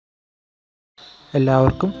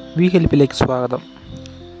എല്ലാവർക്കും വി ഹെൽപ്പിലേക്ക് സ്വാഗതം.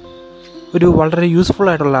 ഒരു വളരെ യൂസ്ഫുൾ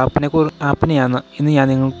ആയിട്ടുള്ള ആപ്പിനെയാണ് ഇന്ന് ഞാൻ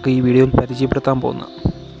നിങ്ങൾക്ക് ഈ വീഡിയോയിൽ പരിചയപ്പെടുത്താൻ പോകുന്നത്.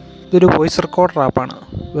 ഇതൊരു വോയിസ് റെക്കോർഡർ ആപ്പാണ്.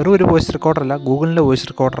 വെറും ഒരു വോയിസ് റെക്കോർഡറല്ല, ഗൂഗിളിൻ്റെ വോയിസ്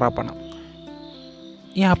റെക്കോർഡർ ആപ്പാണ്.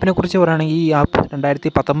 ഈ ആപ്പിനെക്കുറിച്ച് പറയുകയാണെങ്കിൽ ഈ ആപ്പ്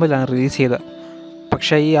 2019 റിലീസ് ചെയ്തത്.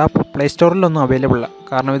 പക്ഷേ ഈ ആപ്പ് പ്ലേ സ്റ്റോറിലൊന്നും അവൈലബിൾ അല്ല.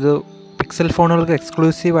 കാരണം ഇത് പിക്സൽ ഫോണുകൾക്ക്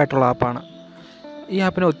എക്സ്ക്ലൂസീവ് ആയിട്ടുള്ള ആപ്പാണ്. ഈ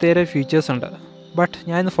ആപ്പിന് ഒത്തിരി ഫീച്ചേഴ്സ് ഉണ്ട്. ബട്ട്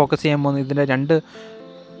ഞാൻ ഇന്ന് ഫോക്കസ് ചെയ്യാൻ പോകുന്നത് ഇതിൻ്റെ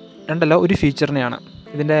രണ്ടല്ല ഒരു ഫീച്ചറിനെയാണ്.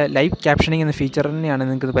 ഇതിൻ്റെ ലൈവ് ക്യാപ്ഷനിങ് എന്ന ഫീച്ചറിനെയാണ്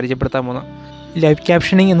നിങ്ങൾക്ക് പരിചയപ്പെടുത്താൻ പോകുന്നത്. ലൈവ്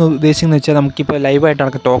ക്യാപ്ഷനിങ് എന്ന് ഉദ്ദേശിക്കുന്നത് വെച്ചാൽ നമുക്കിപ്പോൾ ലൈവായിട്ട്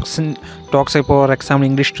നടക്കുന്ന ടോക്സ് ഇപ്പോൾ ഫോർ എക്സാമ്പിൾ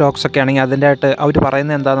ഇംഗ്ലീഷ് ടോക്സ് ഒക്കെ ആണെങ്കിൽ അതിൻ്റെ ആയിട്ട് അവർ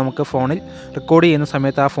പറയുന്നത് എന്താ നമുക്ക് ഫോണിൽ റെക്കോർഡ് ചെയ്യുന്ന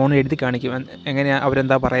സമയത്ത് ആ ഫോണിൽ എഴുതി കാണിക്കും എങ്ങനെയാണ്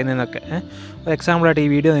അവരെന്താ പറയുന്നതെന്നൊക്കെ. ഒരു എക്സാമ്പിളായിട്ട് ഈ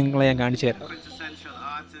വീഡിയോ നിങ്ങളെ ഞാൻ കാണിച്ചു തരാം.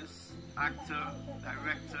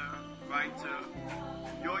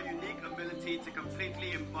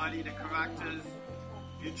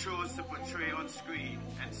 You chose to portray on screen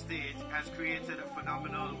and stage has created a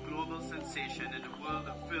phenomenal global sensation in the world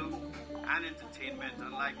of film and entertainment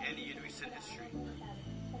unlike any in recent history.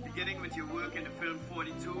 Beginning with your work in the film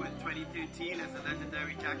 42 in 2013 as the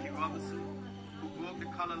legendary Jackie Robinson, who broke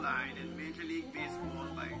the color line in Major League Baseball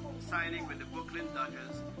by signing with the Brooklyn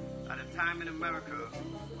Dodgers at a time in America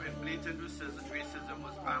when blatant racism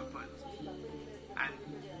was rampant. And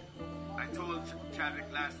I told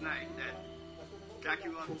Chadwick last night that Jackie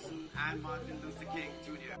Robinson and Martin Luther King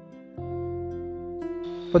Jr.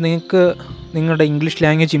 അപ്പോൾ നിങ്ങൾക്ക് നിങ്ങളുടെ English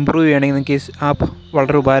language improve ചെയ്യണമെങ്കിൽ നിങ്ങൾക്ക് ഈ app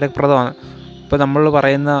വളരെ ഉപകാരപ്രദമാണ്. ഇപ്പോൾ നമ്മൾ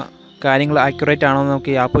പറയുന്ന കാര്യങ്ങൾ ആക്യുറേറ്റ് ആണോ എന്ന്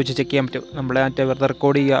നമുക്ക് ഈ ആപ്പ് വെച്ച് ചെക്ക് ചെയ്യാൻ പറ്റും. നമ്മൾ വെറുതെ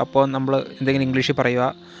റെക്കോർഡ് ചെയ്യുക, അപ്പോൾ നമ്മൾ എന്തെങ്കിലും ഇംഗ്ലീഷിൽ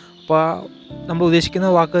പറയുക, അപ്പോൾ നമ്മൾ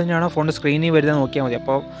ഉദ്ദേശിക്കുന്ന വാക്ക് തന്നെയാണോ ഫോണിൻ്റെ സ്ക്രീനിൽ വരുന്നത് നോക്കിയാൽ മതി.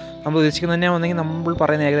 അപ്പോൾ നമ്മൾ ഉദ്ദേശിക്കുന്നത് തന്നെ വന്നെങ്കിൽ നമ്മൾ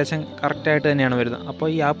പറയുന്നത് ഏകദേശം കറക്റ്റായിട്ട് തന്നെയാണ് വരുന്നത്. അപ്പോൾ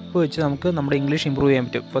ഈ ആപ്പ് വെച്ച് നമുക്ക് നമ്മുടെ ഇംഗ്ലീഷ് ഇമ്പ്രൂവ് ചെയ്യാൻ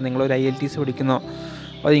പറ്റും. ഇപ്പോൾ നിങ്ങളൊരു IELTS പഠിക്കുന്നോ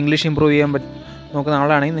അത് ഇംഗ്ലീഷ് ഇമ്പ്രൂവ് ചെയ്യാൻ നോക്കുന്ന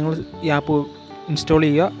ആളാണെങ്കിൽ നിങ്ങൾ ഈ ആപ്പ് ഇൻസ്റ്റാൾ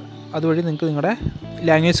ചെയ്യുക. അതുവഴി നിങ്ങൾക്ക് നിങ്ങളുടെ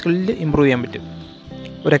ലാംഗ്വേജ് സ്കില്ലിൽ ഇമ്പ്രൂവ് ചെയ്യാൻ പറ്റും.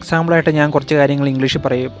 ഒരു എക്സാമ്പിളായിട്ട് ഞാൻ കുറച്ച് കാര്യങ്ങൾ ഇംഗ്ലീഷിൽ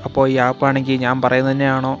പറയും. അപ്പോൾ ഈ ആപ്പാണെങ്കിൽ ഞാൻ പറയുന്നത്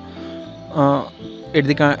തന്നെയാണോ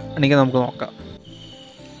എഴുതി കാണിക്കാൻ നമുക്ക് നോക്കാം.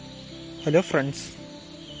 Hello friends,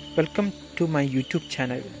 welcome to my YouTube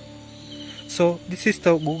channel. So this is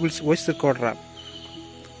the Google's voice recorder app.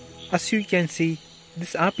 As you can see,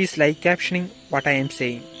 this app is live captioning what I am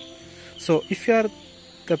saying. So if you are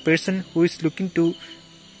the person who is looking to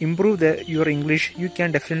improve your English, you can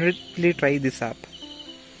definitely try this app.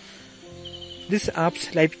 This app's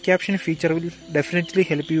live caption feature will definitely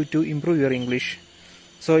help you to improve your English.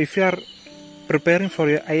 So if you are preparing for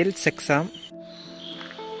your IELTS exam,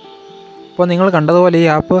 ഇപ്പോൾ നിങ്ങൾ കണ്ടതുപോലെ ഈ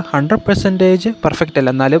app 100% perfect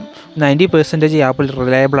അല്ല, എന്നാലും 90% ഈ ആപ്പിൽ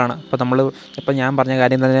reliable ആണ്. ഇപ്പോൾ ഞാൻ പറഞ്ഞ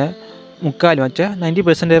കാര്യം തന്നെ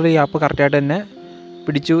 90% ഈ ആപ്പ് കറക്റ്റായിട്ട് തന്നെ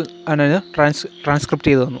പിടിച്ചു അതിന് ട്രാൻസ്ക്രിപ്റ്റ്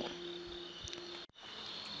ചെയ്ത് തന്നു.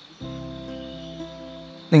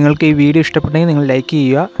 നിങ്ങൾക്ക് ഈ വീഡിയോ ഇഷ്ടപ്പെട്ടെങ്കിൽ നിങ്ങൾ ലൈക്ക്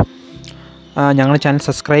ചെയ്യുക, ഞങ്ങളുടെ ചാനൽ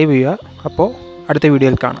സബ്സ്ക്രൈബ് ചെയ്യുക. അപ്പോൾ അടുത്ത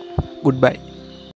വീഡിയോയിൽ കാണാം. Good bye.